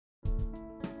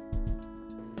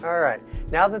All right,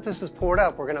 now that this is poured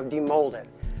up, we're gonna demold it.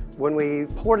 When we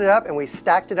poured it up and we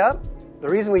stacked it up, the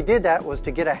reason we did that was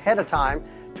to get ahead of time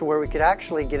to where we could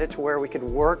actually get it to where we could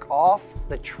work off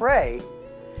the tray.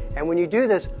 And when you do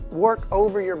this, work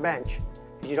over your bench.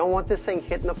 You don't want this thing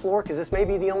hitting the floor because this may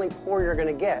be the only pour you're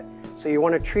gonna get. So you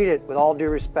wanna treat it with all due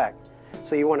respect.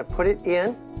 So you wanna put it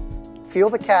in,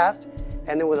 feel the cast,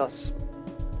 and then with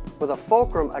a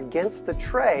fulcrum against the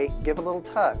tray, give a little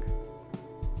tug.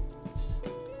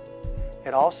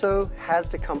 It also has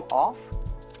to come off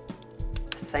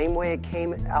the same way it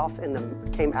came out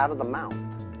of the mouth.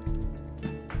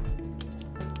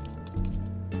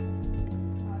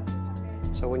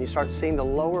 So when you start seeing the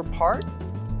lower part,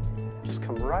 just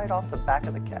come right off the back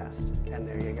of the cast, and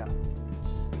there you go.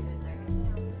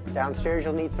 Downstairs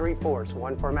you'll need 3 pours,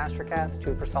 1 for a master cast,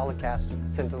 2 for solid cast,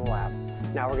 sent to the lab.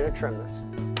 Now we're going to trim this.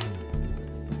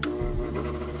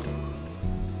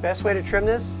 Best way to trim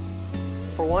this,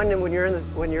 for one, and when you're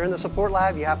in the support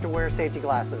lab, you have to wear safety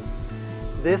glasses.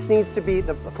 This needs to be,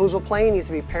 the occlusal plane needs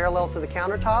to be parallel to the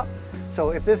countertop. So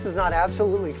if this is not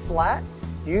absolutely flat,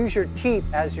 use your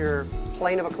teeth as your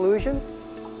plane of occlusion.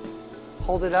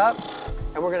 Hold it up,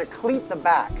 and we're going to cleat the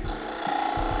back.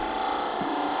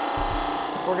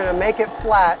 We're going to make it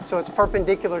flat so it's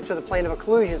perpendicular to the plane of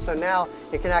occlusion, so now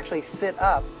it can actually sit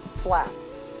up flat.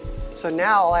 So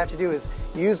now all I have to do is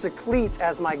use the cleats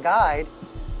as my guide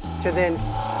to then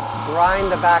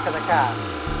grind the back of the cast.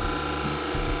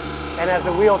 And as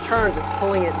the wheel turns, it's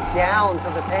pulling it down to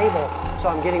the table, so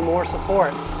I'm getting more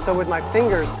support. So with my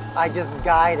fingers, I just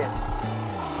guide it.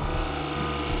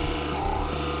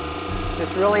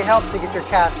 This really helps to get your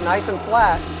cast nice and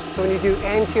flat, so when you do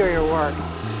anterior work,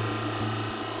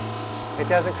 it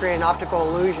doesn't create an optical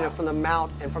illusion from the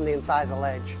mount and from the incisal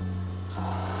ledge.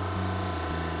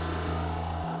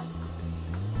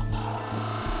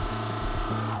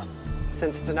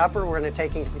 Since it's an upper, we're going to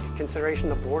take into consideration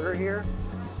the border here.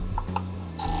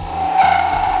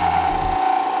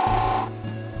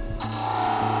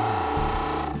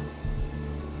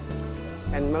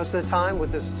 And most of the time,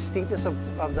 with this steepness of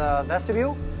the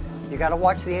vestibule, you got to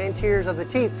watch the anteriors of the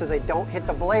teeth so they don't hit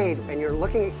the blade. And you're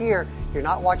looking at here, you're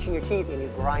not watching your teeth, and you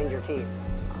grind your teeth.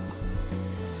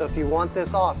 So if you want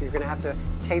this off, you're going to have to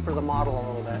taper the model a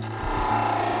little bit.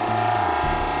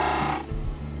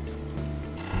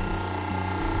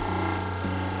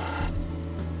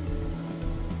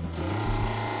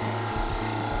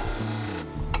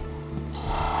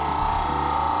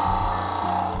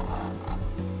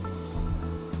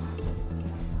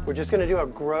 We're just going to do a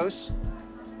gross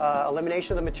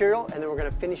elimination of the material, and then we're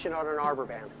going to finish it on an arbor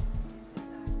band.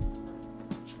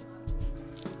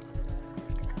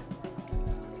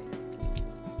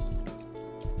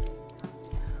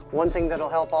 One thing that'll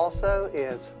help also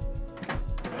is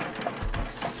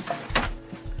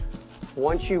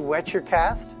once you wet your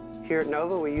cast, here at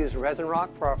Nova we use resin rock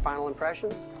for our final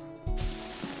impressions,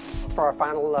 for our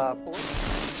final pour.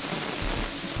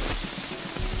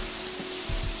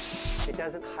 It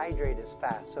doesn't hydrate as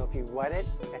fast, so if you wet it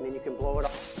and then you can blow it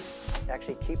off, it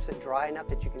actually keeps it dry enough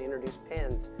that you can introduce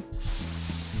pins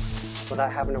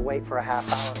without having to wait for a half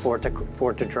hour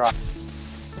for it to dry.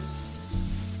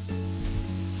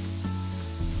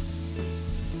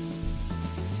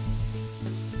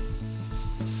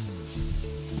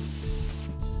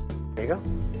 There you go.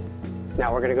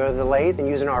 Now we're going to go to the lathe and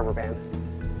use an arbor band.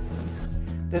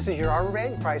 This is your arbor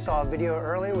band. You probably saw a video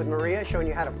earlier with Maria showing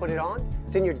you how to put it on.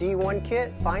 It's in your D1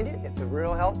 kit. Find it. It's a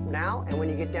real help now and when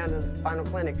you get down to the final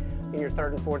clinic in your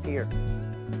 3rd and 4th year.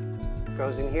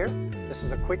 Goes in here. This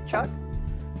is a quick chuck.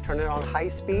 Turn it on high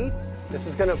speed. This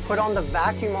is going to put on the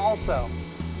vacuum also.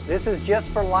 This is just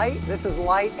for light. This is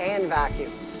light and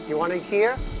vacuum. You want it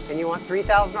here and you want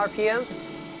 3,000 RPMs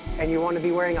and you want to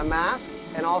be wearing a mask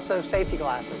and also safety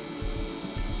glasses.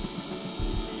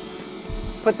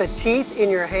 Put the teeth in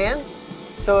your hand,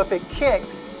 so if it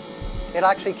kicks, it'll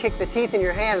actually kick the teeth in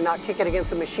your hand and not kick it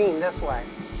against the machine this way.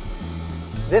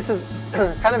 This is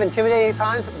kind of intimidating at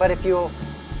times, but if you'll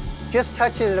just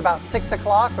touch it at about 6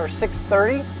 o'clock or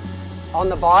 6:30 on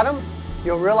the bottom,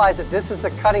 you'll realize that this is the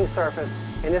cutting surface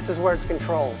and this is where it's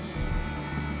controlled.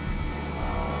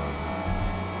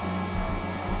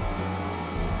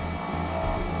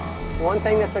 One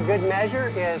thing that's a good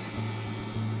measure is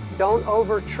don't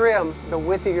over trim the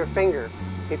width of your finger.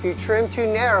 If you trim too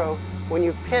narrow, when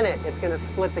you pin it, it's going to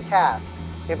split the cast.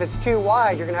 If it's too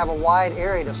wide, you're going to have a wide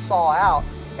area to saw out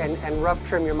and rough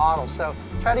trim your model. So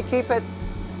try to keep it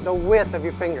the width of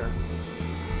your finger.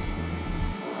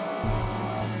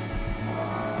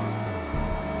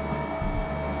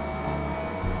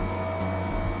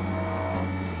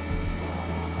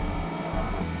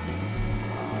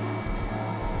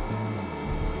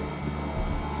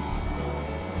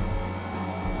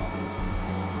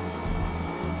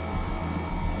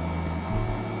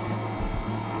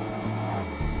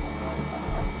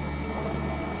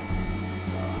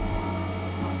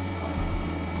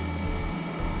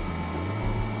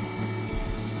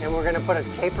 then we're going to put a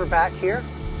taper back here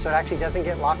so it actually doesn't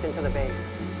get locked into the base.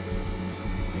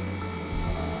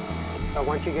 So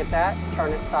once you get that,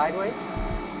 turn it sideways,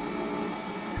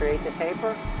 create the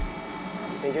taper,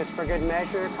 and just for good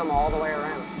measure, come all the way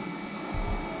around.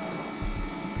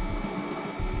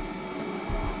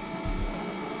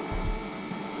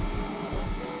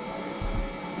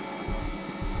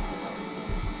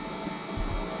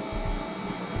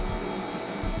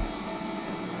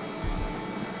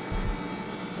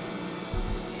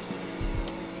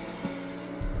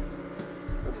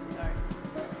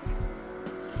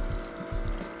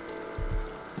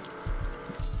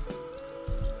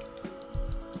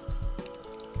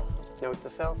 Note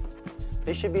to self,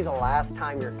 this should be the last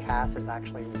time your cast is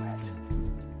actually wet.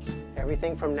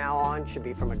 Everything from now on should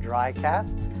be from a dry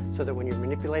cast so that when you're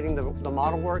manipulating the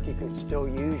model work, you can still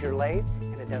use your lathe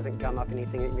and it doesn't gum up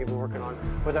anything that you've been working on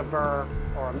with a burr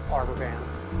or an arbor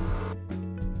band.